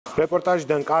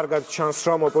რეპორტაჟიდან კარგად ჩანს,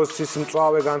 რომ ოპოზიციის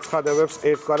მწვავე განცხადებებს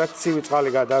ერთგვარად ცივი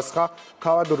წყალი გადაასხა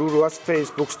თავად რურუას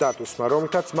Facebook სტატუსმა,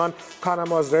 რომლითაც მან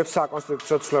თანამოაზრეებს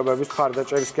საკონსტიტუციო ცვლილებების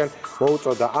მხარდაჭერისკენ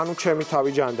მოუწოდა, ანუ ჩემი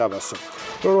თავი ჯანდაბასო.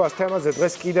 რურუას თემაზე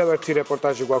დღეს კიდევ ერთი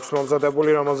რეპორტაჟი გვაქვს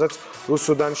მომზადებული, რომელზეც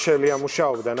რუსუდან შელია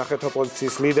მუშაობდა. ნახეთ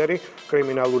ოპოზიციის ლიდერი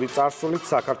კრიმინალური წარსულით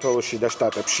საქართველოში და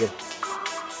შტატებში.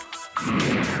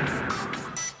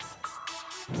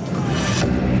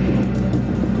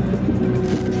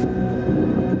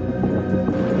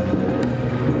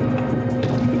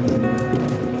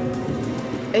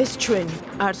 ეს ჩვენი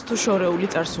არც თუ შორეული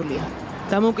წარსულია.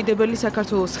 დამოუკიდებელი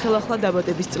საქართველოს ხელახლა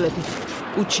დაბადების წლები,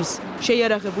 კუჩის,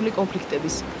 შეიარაღებული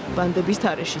კონფლიქტების, ბანდების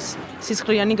თარეშის,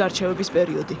 სისხლიანი გარჩევების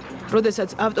პერიოდი, როდესაც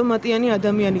ავტომატიანი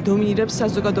ადამიანი დომინირებს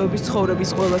საზოგადოების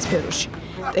ცხოვრების ყველა სფეროში.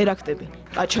 ტერაქტები,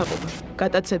 ყაჩაღობა,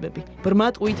 გატაცებები, ბრმა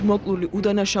ტყვით მოკლული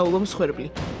უდანაშაულო მსხვერპლი,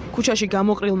 ქუჩაში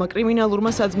გამოყრილმა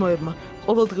კრიმინალურმა საძმოებმა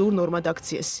ყოველდღიურ ნორმად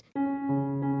აქციეს.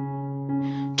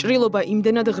 ჭრილობა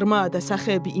იმდენად ღრმაა და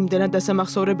სახეები იმდენად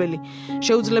დასამახსოვრებელი,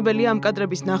 შეუძლებელია ამ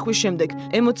კადრების ნახვის შემდეგ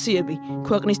ემოციები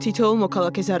ქვეყნის თითოეულ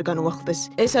მოქალაქეს არ განუახლდეს.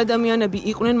 ეს ადამიანები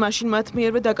იყვნენ მაშინ მათ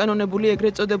მიერვე დაკანონებული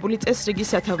ეგრეთ წოდებული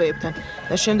წესრიგის სათავეებთან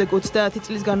და შემდეგ 30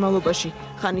 წლის განმავლობაში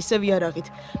ხან ისევ იარაღით,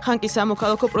 ხან კი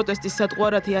სამოქალაქო პროტესტის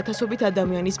სატყუარათი ათასობით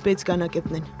ადამიანის ბედს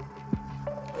განაგებდნენ.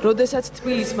 როდესაც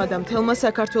თბილისმა და მთელმა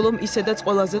საქართველომ ისედაც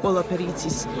ყველაზე ყველაფერი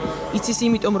იცის. იცის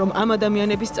იმიტომ, რომ ამ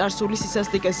ადამიანების წარსული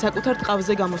სისასტიკეს საკუთარ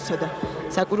ტყავზე გამოსცადა.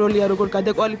 საკვირველია, როგორ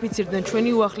გადაკვალიფიცირდნენ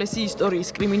ჩვენი უახლესი ისტორიის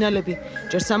კრიმინალები,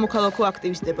 ჯერ სამოქალაქო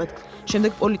აქტივისტებად,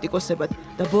 შემდეგ პოლიტიკოსებად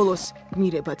და ბოლოს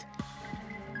გმირებად.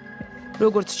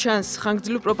 როგორც ჩანს,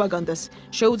 ხანგრძლივ პროპაგანდას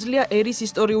შეუძლია ერის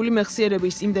ისტორიული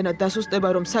მეხსიერების იმდენად დასუსტება,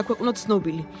 რომ საქვეყნო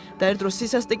ცნობილი და ერთდროს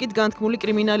სისასტიკით განთქმული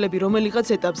კრიმინალები რომელიღაც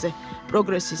ეტაპზე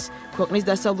პროგრესის, ქვეყნის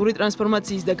დასავლური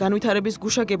ტრანსფორმაციის და განვითარების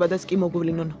გუშაგებადაც კი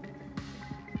მოგვივლინონ.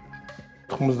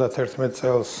 91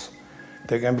 წელს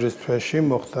დეკემბრის თვეში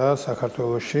მოხდა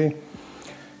საქართველოში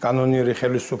კანონიერი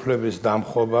ხელისუფლების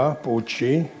დამხობა,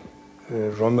 პუჩი,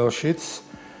 რომელშიც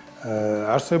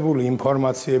არსებული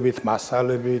ინფორმაციებით,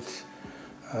 მასალებით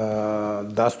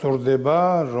დასტურდება,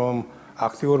 რომ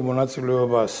აქტიურ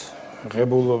მონაწილეობას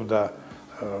ღებულობდა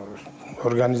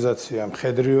ორგანიზაცია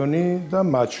მხედრიონი და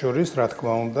მათ შორის, რა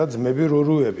თქმა უნდა, ძმები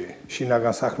რურუები.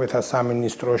 შინაგან საქმეთა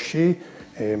სამინისტროში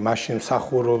მაშინ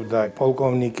მსახურობდა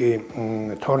პოლკოვნიკი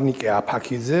თორნიკე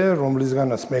აფაქიძე,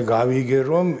 რომლისგანაც მე გავიგე,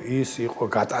 რომ ის იყო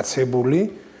გატაცებული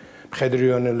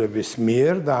მხედრიონელების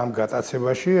მიერ და ამ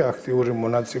გატაცებაში აქტიური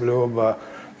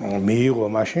მონაწილეობა მიიღო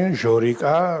მაშინ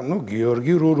ჟორიკა,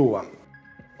 გიორგი რურუამ.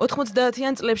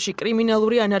 90-იან წლებში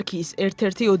კრიმინალური ანარქიის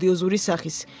ერთ-ერთი ოდიოზური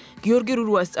სახის გიორგი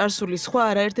რურუას წარსული სხვა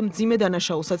არაერთ მძიმე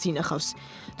დანაშაულსაც ინახავს.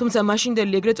 თუმცა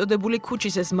მაშინდელი ეგრეთ წოდებული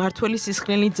ქუჩის ეს მართველი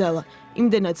სისხლიანი ძალა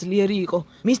იმდენად ძლიერი იყო,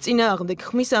 მის წინააღმდეგ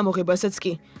ხმის ამოღებასაც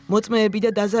კი მოწმეები და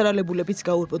დაზარალებულებიც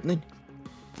გაურბოდნენ.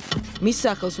 მის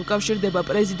სახელს უკავშირდება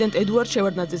პრეზიდენტ ედუარდ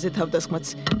შევარდნაძეზე თავდასხმაც.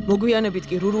 მოგვიანებით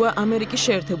კი რურუა ამერიკის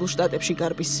შეერთებულ შტატებში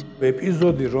გარბის.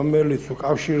 ეპიზოდი, რომელიც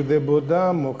უკავშირდებოდა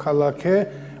მოქალაქე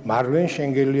მარვენ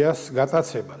შენგელიას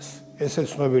გატაცებას. ესე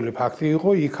ცნობილი ფაქტი იყო,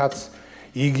 იქაც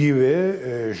იგივე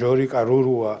ჟორიკა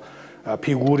რურუა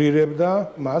ფიგურირებდა,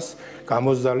 მას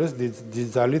გამოსძალეს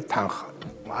დიდძალით თანხა.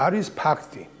 არის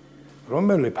ფაქტი,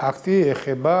 რომელიც ფაქტი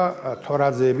ეხება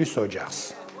თორაძეების ოჯახს.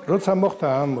 როცა მოხდა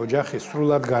ამ ოჯახის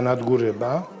სრულად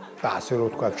განადგურება და ასე რომ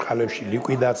ვთქვათ, ჭყალებში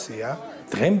ლიკვიდაცია,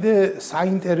 დღემდე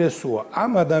საინტერესოა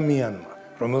ამ ადამიანმა,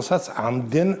 რომელსაც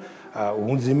ამდენ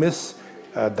უმძიმეს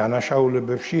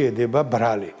დანაშაულებებში ედება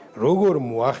ბრალი. როგორ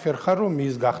მოახერხა, რომ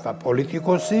ის გახდა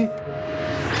პოლიტიკოსი?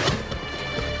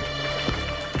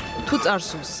 თუ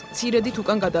წარსულს ცირედით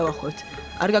უკან გადავახვევთ,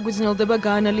 არ გაგვიძნელდება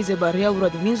გაანალიზება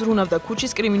რეალურად ვინ ზრუნავდა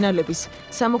ქუჩის კრიმინალების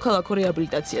სამოქალაქო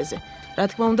რეაბილიტაციაზე. რა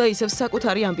თქმა უნდა, ისევ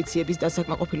საკუთარი ამბიციების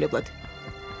დასაკმაყოფილებლად.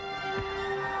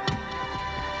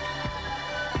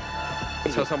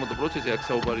 სასამართლო პროცესი აქ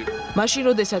საუბარი. მაშინ,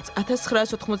 როდესაც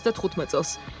 1995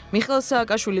 წელს მიხეილ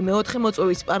სააკაშვილი მეოთხე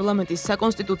მოწვევის პარლამენტის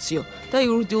საკონსტიტუციო და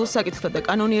იურიდიულ საკითხთა და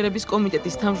კანონიერების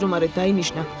კომიტეტის თავმჯდომარედ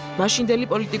დაინიშნა, მაშინდელი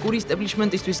პოლიტიკური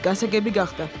ისტაბლიშმენტისთვის გასაგები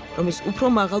გახდა, რომ ის უფრო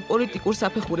მაღალ პოლიტიკურ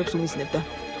საფეხურებს უმიზნებდა.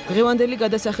 დღევანდელი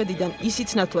გადასახედიდან ისიც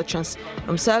ნათლად ჩანს,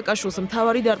 რომ სააკაშვილს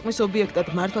მთავარი დარტყმის ობიექტად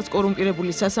მართლაც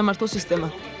კორუმპირებული სასამართლო სისტემა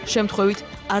შემთხვევით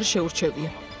არ შეურჩევია.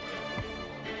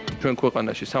 ჩვენ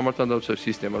ქვეყანაში სამართალდაცვის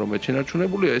სისტემა, რომელიც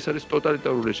შენარჩუნებულია, ეს არის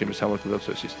ტოტალიტარული რეჟიმის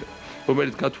სამართალდაცვის სისტემა,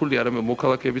 რომელიც გათვლილი არამედ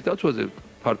მოქალაქეების დაცვაზე,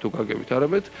 ფართო გაგებით,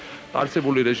 არამედ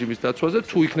არსებული რეჟიმის დაცვაზე,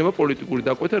 თუ იქნება პოლიტიკური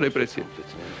დაკვეთა რეპრესიებზეც.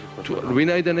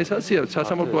 ვინაიდან ეს ასია,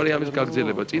 სასამართლო არის ამის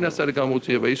გაგრძელება, წინასწარი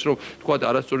გამოძიება, ის რომ თქვა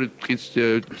არასწორი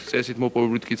წესით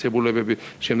მოპოვებული მტკიცებულებები,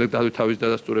 შემდეგ თავის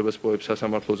დადასტურებას პოებს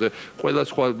სასამართლოზე,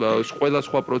 ყველა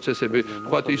სხვა პროცესები,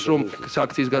 თქვა ის რომ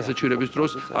საქციის გასაჩივრების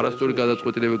დროს არასწორი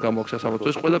გადაწყვეტილებები გამოაქვს სასამართლოს,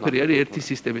 ეს ყველაფერი არის ერთი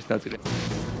სისტემის ნაწილი.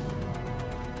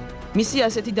 მისი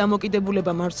ასეთი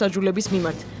დამოკიდებულება მართლმსაჯულების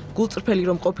მიმართ გულწრფელი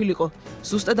რომ ყოფილიყო,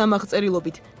 ზუსტად ამ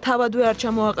აღწერილობით თავადვე არ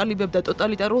ჩამოაყალიბებდა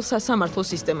ტოტალიტარულ სასამართლო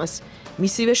სისტემას,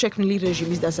 მისივე შექმნილი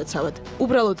რეჟიმის დასაცავად.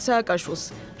 უბრალოდ სააკაშვილს,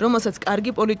 რომელსაც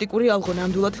კარგი პოლიტიკური ალღო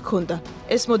ნამდვილად ჰქონდა,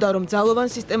 ესმოდა რომ ძალოვან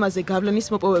სისტემაზე გავლენის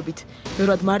მოპოვებით,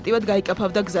 ბევრად მარტივად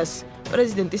გაიკაფავდა გზას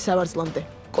პრეზიდენტის სავარძლამდე.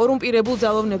 კორუმპირებულ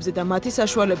ძალოვნებზე და მათი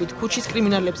საშუალებით ქუჩის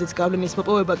კრიმინალებზეც გავლენის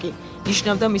მოპოვება კი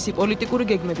ნიშნავდა მისი პოლიტიკური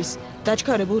გეგმების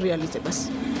დაჩქარებულ რეალიზებას.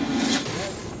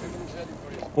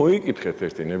 მოიკითხეთ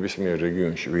ერთი ნებისმიერ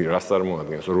რეგიონში რას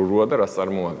წარმოადგენს რურუა და რას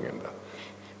წარმოადგენდა.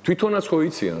 თვითონაც ხო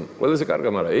იციან, ყველაზე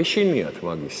კარგად, მაგრამ ეშინიათ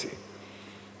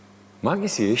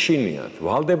მაგისი ეშინიათ,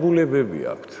 ვალდებულებები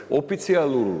აქვთ.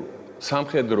 ოფიციალურ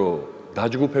სამხედრო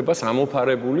დაჯგუფებას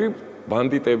ამოფარებული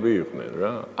ბანდიტები იყვნენ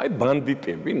რა. აი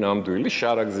ბანდიტები, ნამდვილი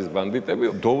შარაგზის ბანდიტები,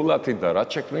 დოვლათი და რაც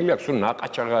შექმნილი აქვს, სულ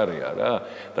ნაყაჩაღარია რა.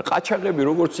 და ყაჩაღები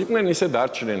როგორც იყვნენ, ისე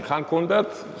დარჩნენ. ხან ქონდათ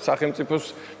სახელმწიფოს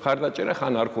მხარდაჭერა,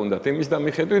 ხან არ ქონდათ. იმის და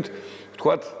მიხედვით,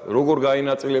 ვთქვათ, როგორ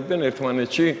გაინაწილებდნენ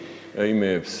ერთმანეთში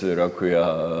იმეებს, რა ქვია,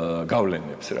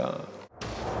 გავლენებს რა.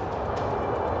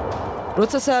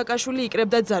 როცა სააკაშვილი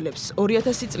იკრებდა ძალებს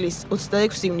 2000 წლის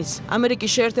 26 ივნისს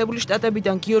ამერიკის შეერთებული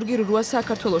შტატებიდან გიორგი რურუას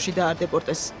საქართველოში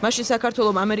დაარდეპორტეს. მაშინ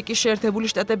საქართველომ ამერიკის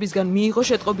შეერთებული შტატებისგან მიიღო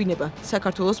შეტყობინება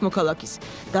საქართველოს მოქალაქის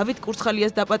დავით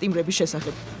კურცხალიას დაპატიმრების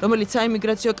შესახებ, რომელიც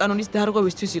საიმიგრაციო კანონის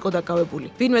დარღვევისთვის იყო დაკავებული.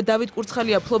 ვინმე დავით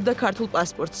კურცხალია ფლობდა ქართულ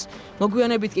პასპორტს.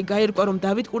 მოგვიანებით კი გაირკვა, რომ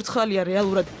დავით კურცხალია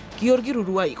რეალურად გიორგი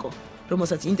რურუა იყო,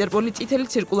 რომელსაც ინტერპოლი წითელი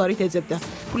ცირკულარით ეძებდა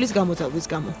ფულის გამოძალვის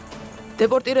გამო.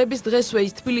 დეპორტირების დღესვე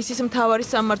ის თბილისის მთავარი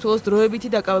სამმართველოს დროებითი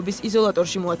დაკავების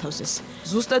იზოლატორში მოათავსეს.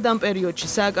 ზუსტად ამ პერიოდში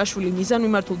სააკაშვილი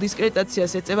მიზანმიმართულ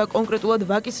დისკრედიტაციას ეწევა კონკრეტულად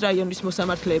ვაკის რაიონის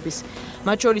მოსამართლეების,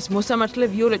 მათ შორის მოსამართლე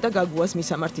ვიოლეტა გაგუას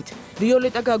მისამართით.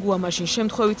 ვიოლეტა გაგუა მაშინ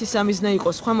შემთხვევითი სამიზნე იყო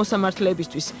სხვა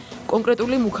მოსამართლეებისთვის,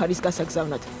 კონკრეტული მუხარის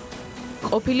გასაგზავნად.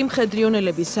 ყოფილი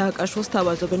მხედრიონელები სააკაშვილს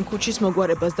თავაზობენ ქუჩის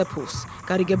მოგვარებას და ფულს.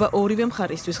 გარიგება ორივე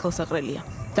მხარისთვის ხელსაყრელია.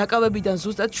 დაკავებიდან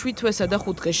ზუსტად 7 თვესა და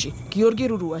 5 დღეში გიორგი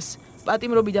რურუას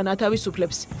პატიმრობიდან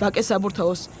ათავისუფლებს ვაკეს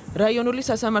აბურთაოს რაიონული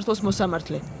სასამართლოს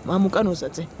მოსამართლე მამუკა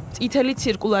ნოზაძე. წითელი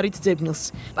ცირკულარით ძებნილს.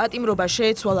 პატიმრობა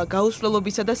შეეცვალა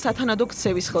გაუსვლელობისა და სათანადო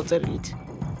ქცევის ხელწერილით.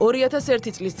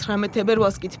 2001 წლის 19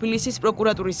 თებერვალს კი თბილისის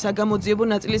პროკურატურის საგამოძიებო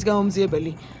ნაწილის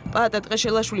გამომძიებელი პაატა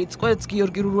ტყეშელაშვილი წყვეტს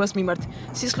გიორგი რურუას მიმართ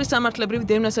სისხლის სამართლებრივ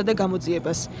დევნასა და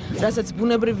გამოძიებას, რასაც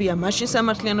ბუნებრივია მაშინ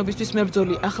სამართლიანობისთვის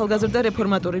მებრძოლი ახალგაზრდა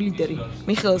რეფორმატორი ლიდერი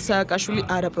მიხეილ სააკაშვილი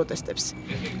არ აპროტესტებს.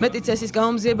 მეტიც ეს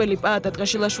გამომძიებელი პაატა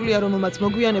ტყეშელაშვილია, რომელმაც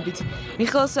მოგვიანებით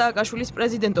მიხეილ სააკაშვილის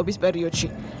პრეზიდენტობის პერიოდში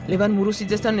ლევან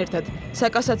მურუსიძესთან ერთად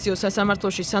საკასაციო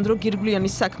სასამართლოში სანდრო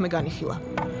გირგვლიანის საქმე განიხილა.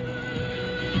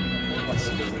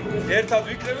 ერთად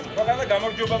ვიქნებით ქვეყანა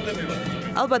გამარჯვებამდე მივა.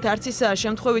 ალბათ არც ისაა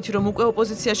შემთხვევითი, რომ უკვე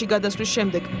ოპოზიციაში გადასვლის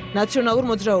შემდეგ ნაციონალურ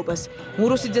მოძრაობას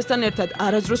მურუსიძესთან ერთად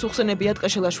არასდროს უხსენებია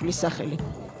ტყეშელაშვილის სახელი.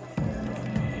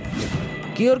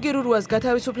 გიორგი რურუას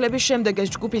გათავისუფლების შემდეგ ეს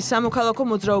ჯგუფი სამოქალაქო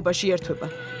მოძრაობაში ერთვება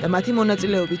და მათი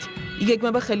მონაწილეობით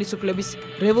იგეგმება ხელისუფლების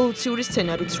რევოლუციური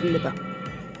სცენარის ცვლილება.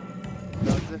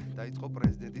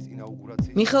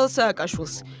 მიხეილ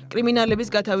სააკაშვილს კრიმინალების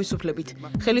გათავისუფლებით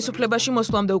ხელისუფლებაში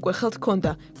მოსვლამდე უკვე ხელთ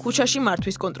ჰქონდა ქუჩაში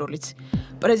მართვის კონტროლიც.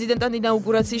 პრეზიდენტად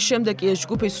ინაუგურაციის შემდეგ ეს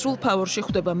ჯგუფი სრულ ფავორში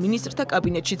ხვდება მინისტრთა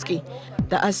კაბინეტშიც კი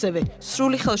და ასევე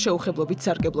სრული ხელშეუხებლობით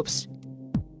სარგებლობს.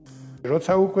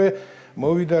 როცა უკვე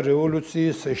მოვიდა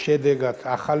რევოლუციის შედეგად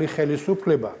ახალი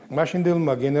ხელისუფლება,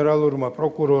 მაშინდელმა გენერალურმა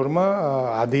პროკურორმა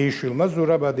ადეიშვილმა,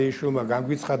 ზურაბ ადეიშვილმა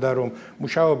განგვიცხადა, რომ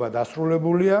მუშაობა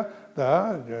დასრულებულია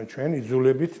და ჩვენ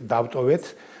იძულებით დავტოვეთ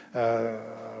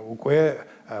უკვე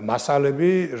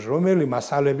მასალები, რომელი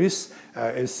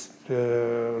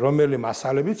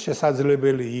მასალებით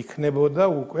შესაძლებელი იქნებოდა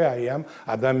უკვე აი ამ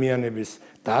ადამიანების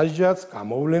დასჯაც,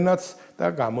 გამოვლენაც და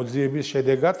გამოძიების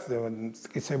შედეგად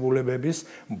მტკიცებულებების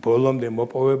ბოლომდე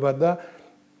მოპოვება და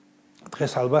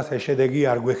დღეს ალბათ ეს შედეგი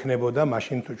არ გვექნებოდა,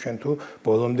 მაშინ თუ ჩვენ თუ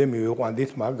ბოლომდე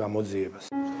მივიყვანდით მაგ გამოძიებას.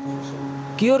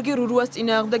 გიორგი რურუას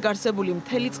წინააღმდეგ არსებული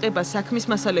მთელი წყება საქმის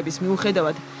მასალების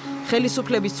მიუხედავად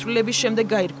ხელისუფლების ცვლილების შემდეგ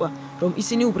გაირკვა, რომ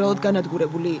ისინი უბრალოდ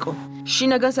განადგურებული იყო.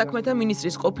 შინაგან საქმეთა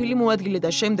მინისტრის ყოფილი მოადგილე და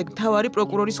შემდეგ მთავარი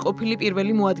პროკურორის ყოფილი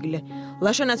პირველი მოადგილე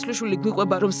ლაშა ნაცვლიშვილი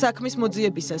გვიყვება, რომ საქმის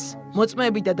მოძიებისას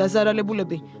მოწმეები და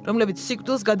დაზარალებულები, რომლებიც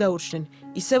სიკვდილს გადაურჩნენ,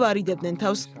 ისევ არიდებდნენ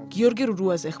თავს გიორგი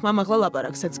რურუაზე ხმამაღლა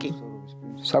ლაპარაკსაც კი.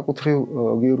 საკუთრივ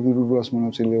გიორგი რურუას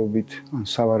მონაწილეობით, ან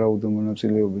სავარაუდო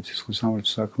მონაწილეობით სისხლის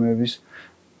სამართლის საქმეების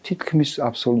თითქმის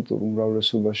აბსოლუტურ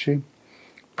უმრავლესობაში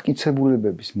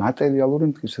მტკიცებულებების, მატერიალური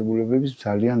მტკიცებულებების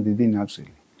ძალიან დიდი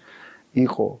ნაწილი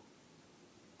იყო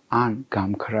ან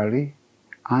გამქრალი,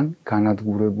 ან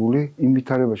განადგურებული იმ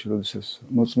ვითარებაში, როდესაც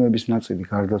მოწმეების ნაწილი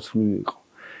გარდაცვლილი იყო.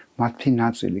 მათი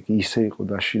ნაწილი კი ისე იყო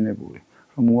დაშინებული,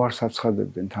 რომ უარს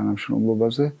აცხადებდნენ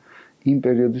თანამშრომლობაზე, იმ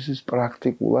პერიოდისთვის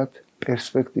პრაქტიკულად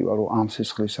პერსპექტივა, რომ ამ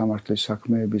სისხლის სამართლის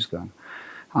საქმეებისგან,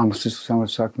 ამ სისხლის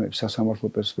სამართლის საქმეების სასამართლო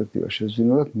პერსპექტივა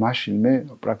შეძინოდათ, მაშინ მე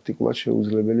პრაქტიკულად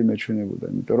შეუძლებელი მეჩვენებოდა,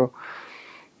 იმიტომ რომ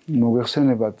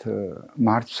მოგეხსენებათ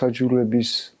მართლმსაჯულების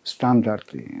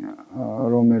სტანდარტი,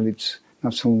 რომელიც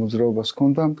ნაციონალურ მოძრაობას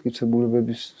ჰქონდა,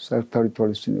 მტკიცებულებების საერთო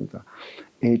თვალისწინებდა.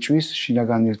 ეჭვის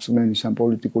შინაგანი რწმენის ან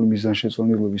პოლიტიკური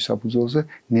მიზანშეწონილობის საფუძველზე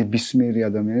ნებისმიერი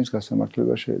ადამიანის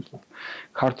გასამართლება შეეძლოთ.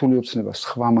 ქართული ოცნება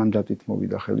სხვა მანდატით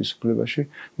მოვიდა ხელისუფლებაში.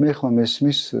 მე ახლა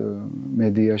მესმის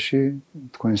მედიაში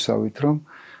თქვენსავით, რომ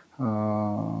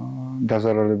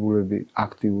დაზარალებულები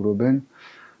აქტიურობენ,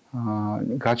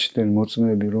 გაჩნდნენ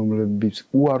მოწმეები, რომლებიც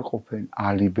უარყოფენ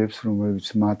ალიბებს, რომლებიც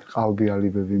მათ ყალბი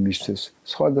ალიბები მისცეს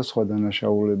სხვადასხვა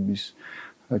დანაშაულების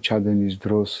ჩადენის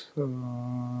დროს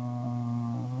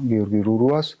გიორგი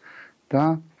რურუას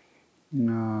და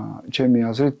ჩემი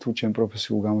აზრით, თუ ჩემ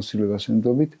პროფესიულ გამოცდილებას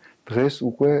ენდობით, დღეს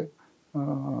უკვე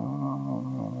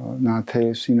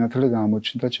სინათლე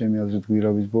გამოჩნდა ჩემი აზრით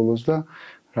გვირავის ბოლოს და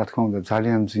რა თქმა უნდა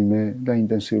ძალიან მძიმე და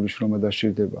ინტენსიური შრომა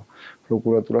დასჭირდება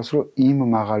პროკურატურას, რომ იმ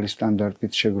მაღალი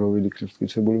სტანდარტით შეგროვილი იქნებს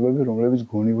მტკიცებულებები, რომლებიც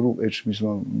გონივრულ ეჭვის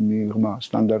მიღმა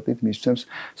სტანდარტით მისცემს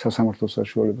სასამართლო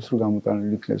საშუალებას, რომ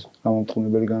გამოტანილი იქნეს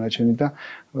გამომტყუნებელი განაჩენი და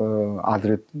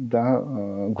ადრე და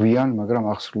გვიან, მაგრამ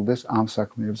აღსრულდეს ამ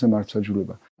საქმეებზე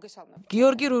მართლმსაჯულება.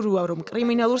 გიორგი რურუა რომ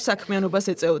კრიმინალურ საქმიანობას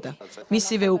ეწეოდა.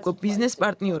 მისივე უკვე ბიზნეს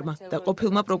პარტნიორმა და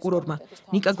ყოფილმა პროკურორმა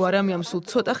ნიკა გვარამიამ სულ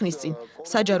ცოტა ხნის წინ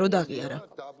საჯაროდ აღიარა.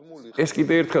 ეს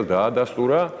კიდე ერთხელ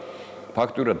დაადასტურა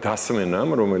ფაქტურად დასმენამ,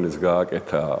 რომელიც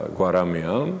გააკეთა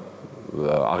გვარამიამ,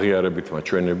 აღიარებითმა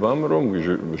ჩვენებამ, რომ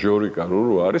ჟორიკა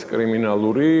რურუა არის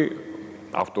კრიმინალური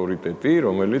ავტორიტეტი,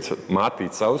 რომელიც მათ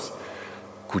იცავს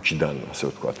ქუჩიდან, ასე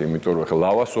ვთქვათ, იმიტომ რომ ახლა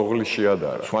ლავას ოღლი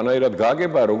შეადარა. სხვანაირად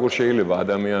გაგება, როგორ შეიძლება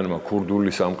ადამიანმა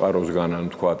ქურდული სამყაროსგან, ან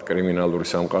ვთქვათ, კრიმინალური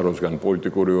სამყაროსგან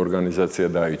პოლიტიკური ორგანიზაცია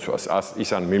დაიცვას. ის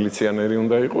ან მილიციანერი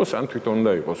უნდა იყოს, ან თვითონ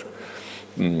უნდა იყოს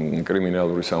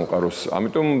კრიმინალური სამყაროს.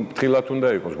 ამიტომ თხილად უნდა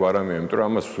იყოს გვარამია, იმიტომ რომ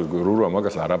ამას რურუა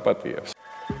მაგას არ აპატიებს.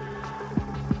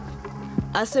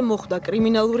 ასე მოხდა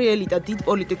კრიმინალური ელიტა დიდ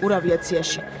პოლიტიკურ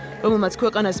ავიაციაში, რომელმაც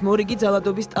ქვეყანას მორიგი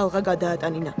ძალადობის ტალღა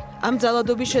გადაატანინა. ამ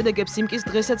ძალადობის შედეგებს იმკის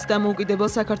დღესაც დამოუკიდებელ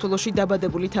საქართველოში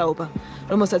დაბადებული თაობა,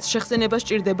 რომელსაც შეხსენება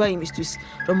სჭირდება იმისთვის,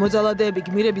 რომ მოძალადეები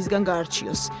გმირებისგან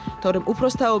გაარჩიოს. თორემ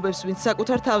უფროს თაობებს, ვინც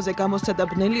საკუთარ თავზე გამოსცადა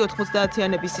ბნელი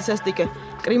 90-იანების სისასტიკე,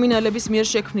 კრიმინალების მიერ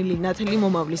შექმნილი ნათელი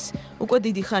მომავლის უკვე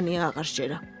დიდი ხანია აღარ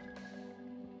სჯერა.